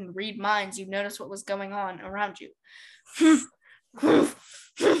powers that can read minds, you'd notice what was going on around you. I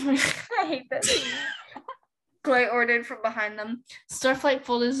hate this. Glory ordered from behind them. Starflight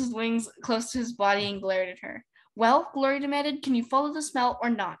folded his wings close to his body and glared at her. Well, Glory demanded, can you follow the smell or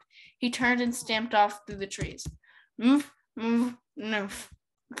not? He turned and stamped off through the trees. Move,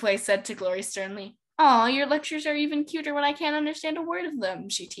 Clay said to Glory sternly. Aw, your lectures are even cuter when I can't understand a word of them,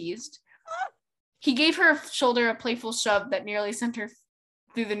 she teased. He gave her shoulder a playful shove that nearly sent her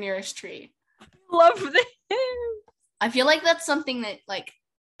through the nearest tree. Love this. I feel like that's something that, like,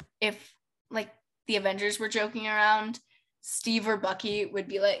 if, like, the Avengers were joking around Steve or Bucky would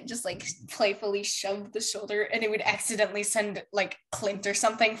be like, just like playfully shove the shoulder and it would accidentally send like Clint or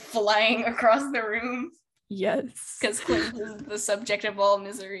something flying across the room. Yes. Because Clint is the subject of all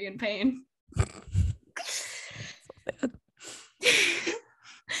misery and pain.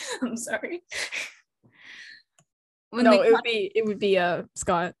 I'm sorry. It would be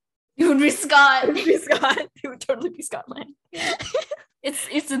Scott. It would be Scott. It would be Scott. It would totally be Scott Lang.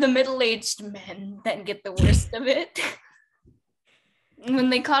 It's the middle-aged men that get the worst of it.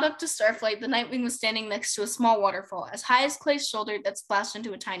 When they caught up to Starflight, the Nightwing was standing next to a small waterfall, as high as Clay's shoulder, that splashed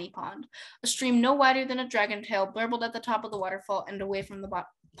into a tiny pond. A stream no wider than a dragon tail burbled at the top of the waterfall and away from the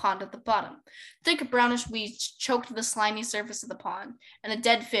pond at the bottom. Thick brownish weeds choked the slimy surface of the pond, and a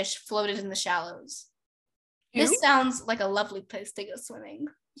dead fish floated in the shallows. This sounds like a lovely place to go swimming.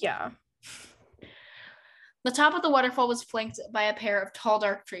 Yeah. The top of the waterfall was flanked by a pair of tall,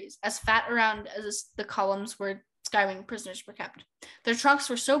 dark trees, as fat around as the columns where Skywing prisoners were kept. Their trunks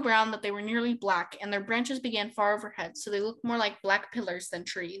were so brown that they were nearly black, and their branches began far overhead, so they looked more like black pillars than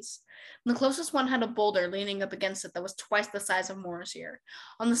trees. The closest one had a boulder leaning up against it that was twice the size of Morris Ear.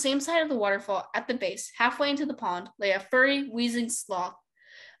 On the same side of the waterfall, at the base, halfway into the pond, lay a furry, wheezing sloth,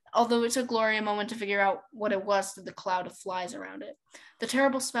 although it took Glory a moment to figure out what it was through the cloud of flies around it. The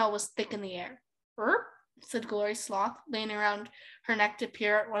terrible smell was thick in the air. "Erp," said Glory Sloth, leaning around her neck to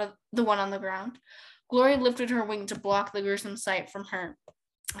peer at the one on the ground. Glory lifted her wing to block the gruesome sight from her.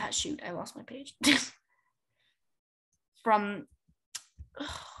 Shoot, I lost my page. From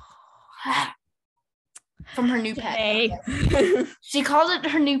her new pet. Hey. She called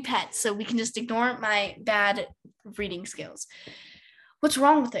it her new pet, so we can just ignore my bad reading skills. "What's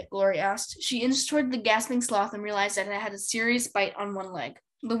wrong with it?" Glory asked. She inched toward the gasping sloth and realized that it had a serious bite on one leg.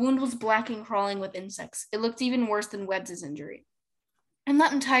 The wound was black and crawling with insects. It looked even worse than Webbs' injury. "I'm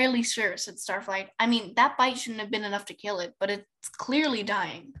not entirely sure," said Starflight. "I mean, that bite shouldn't have been enough to kill it, but it's clearly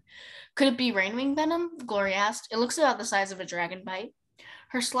dying." "Could it be rainwing venom?" Glory asked. "It looks about the size of a dragon bite."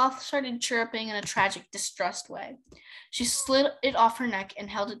 Her sloth started chirruping in a tragic, distressed way. She slid it off her neck and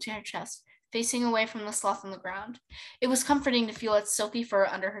held it to her chest, facing away from the sloth on the ground. It was comforting to feel its silky fur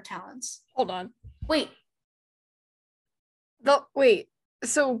under her talons. Hold on. Wait.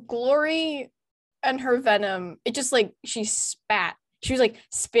 So Glory and her venom, it just like she spat. She was like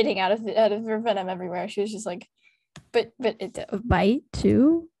spitting out of her venom everywhere. She was just like, but it's a bite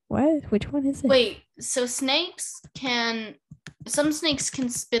too. What? Which one is it? Wait. So some snakes can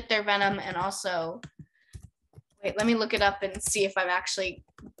spit their venom, and also. Wait. Let me look it up and see if I'm actually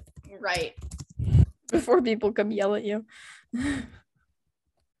right. Before people come yell at you.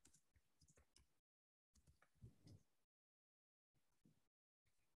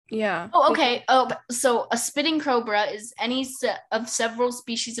 Yeah. Oh, okay. Oh, so a spitting cobra is any of several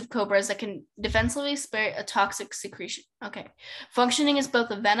species of cobras that can defensively spit a toxic secretion. Okay. Functioning as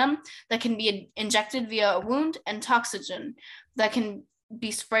both a venom that can be injected via a wound and toxogen that can be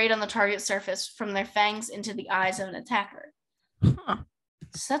sprayed on the target surface from their fangs into the eyes of an attacker. Huh.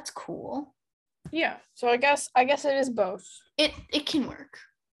 So that's cool. Yeah. So I guess it is both. It can work.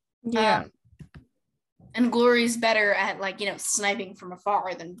 Yeah. And Glory's better at sniping from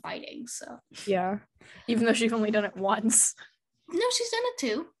afar than biting. So yeah. Even though she's only done it once. No, she's done it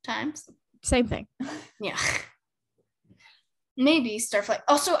 2 times. Same thing. Yeah. Maybe Starflight.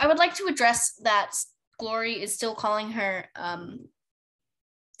 Also, I would like to address that Glory is still calling her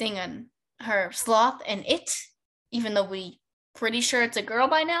her sloth and it, even though we pretty sure it's a girl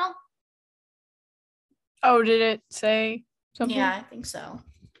by now. Oh, did it say something? Yeah, I think so.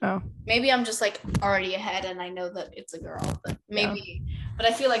 Oh. Maybe I'm just already ahead and I know that it's a girl, but maybe, but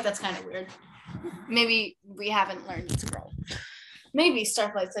I feel like that's kind of weird. Maybe we haven't learned it's a girl. Maybe,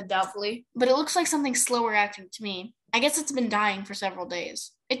 Starflight said doubtfully, but it looks like something slower acting to me. I guess it's been dying for several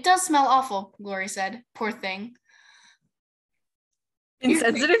days. It does smell awful, Glory said. Poor thing.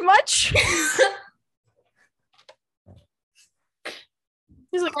 Insensitive much?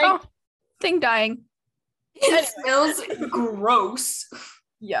 He's like, oh, thing dying. It smells gross.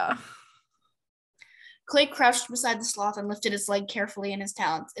 Yeah. Clay crouched beside the sloth and lifted its leg carefully in his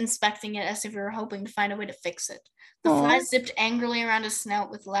talons, inspecting it as if he were hoping to find a way to fix it. The flies zipped angrily around his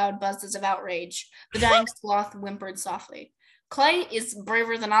snout with loud buzzes of outrage. The dying sloth whimpered softly. Clay is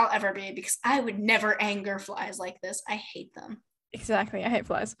braver than I'll ever be because I would never anger flies like this. I hate them. Exactly. I hate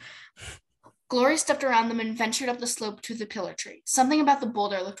flies. Glory stepped around them and ventured up the slope to the pillar tree. Something about the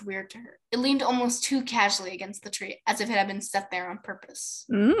boulder looked weird to her. It leaned almost too casually against the tree, as if it had been set there on purpose.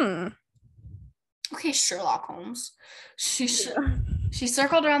 Okay, Sherlock Holmes. She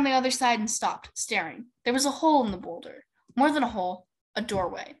circled around the other side and stopped, staring. There was a hole in the boulder. More than a hole, a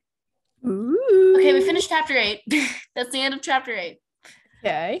doorway. Ooh. Okay, we finished chapter 8. That's the end of chapter 8.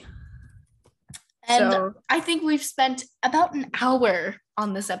 Okay. And So, I think we've spent about an hour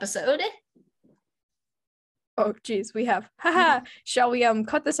on this episode. oh geez, we have. Haha. Shall we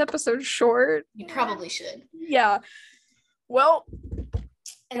cut this episode short? You probably should. Yeah. Well,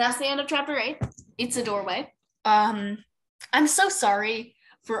 And that's the end of chapter 8. It's a doorway. I'm so sorry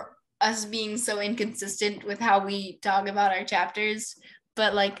for us being so inconsistent with how we talk about our chapters,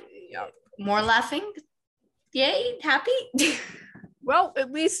 but like, more laughing. Yay, happy. well,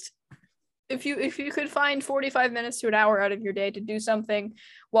 at least if you could find 45 minutes to an hour out of your day to do something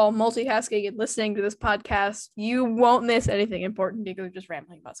while multitasking and listening to this podcast, you won't miss anything important because we're just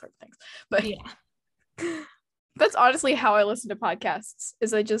rambling about certain things. But yeah. That's honestly how I listen to podcasts,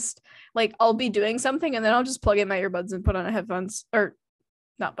 is I just, like, I'll be doing something and then I'll just plug in my earbuds and put on headphones, or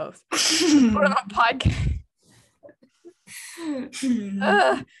not both. Put on a podcast.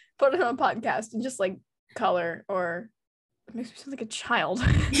 Put it on a podcast and just, like, color, or it makes me sound like a child.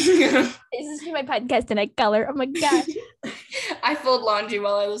 This is my podcast and I color. Oh my god. I fold laundry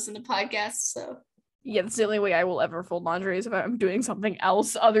while I listen to podcasts, so. Yeah, that's the only way I will ever fold laundry, is if I'm doing something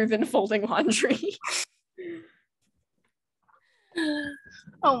else other than folding laundry.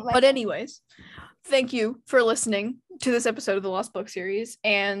 Oh my. But anyways, thank you for listening to this episode of the Lost Book series.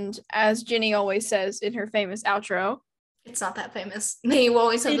 And as Ginny always says in her famous outro, It's not that famous. You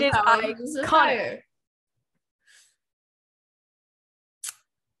always have it the is power of iconic.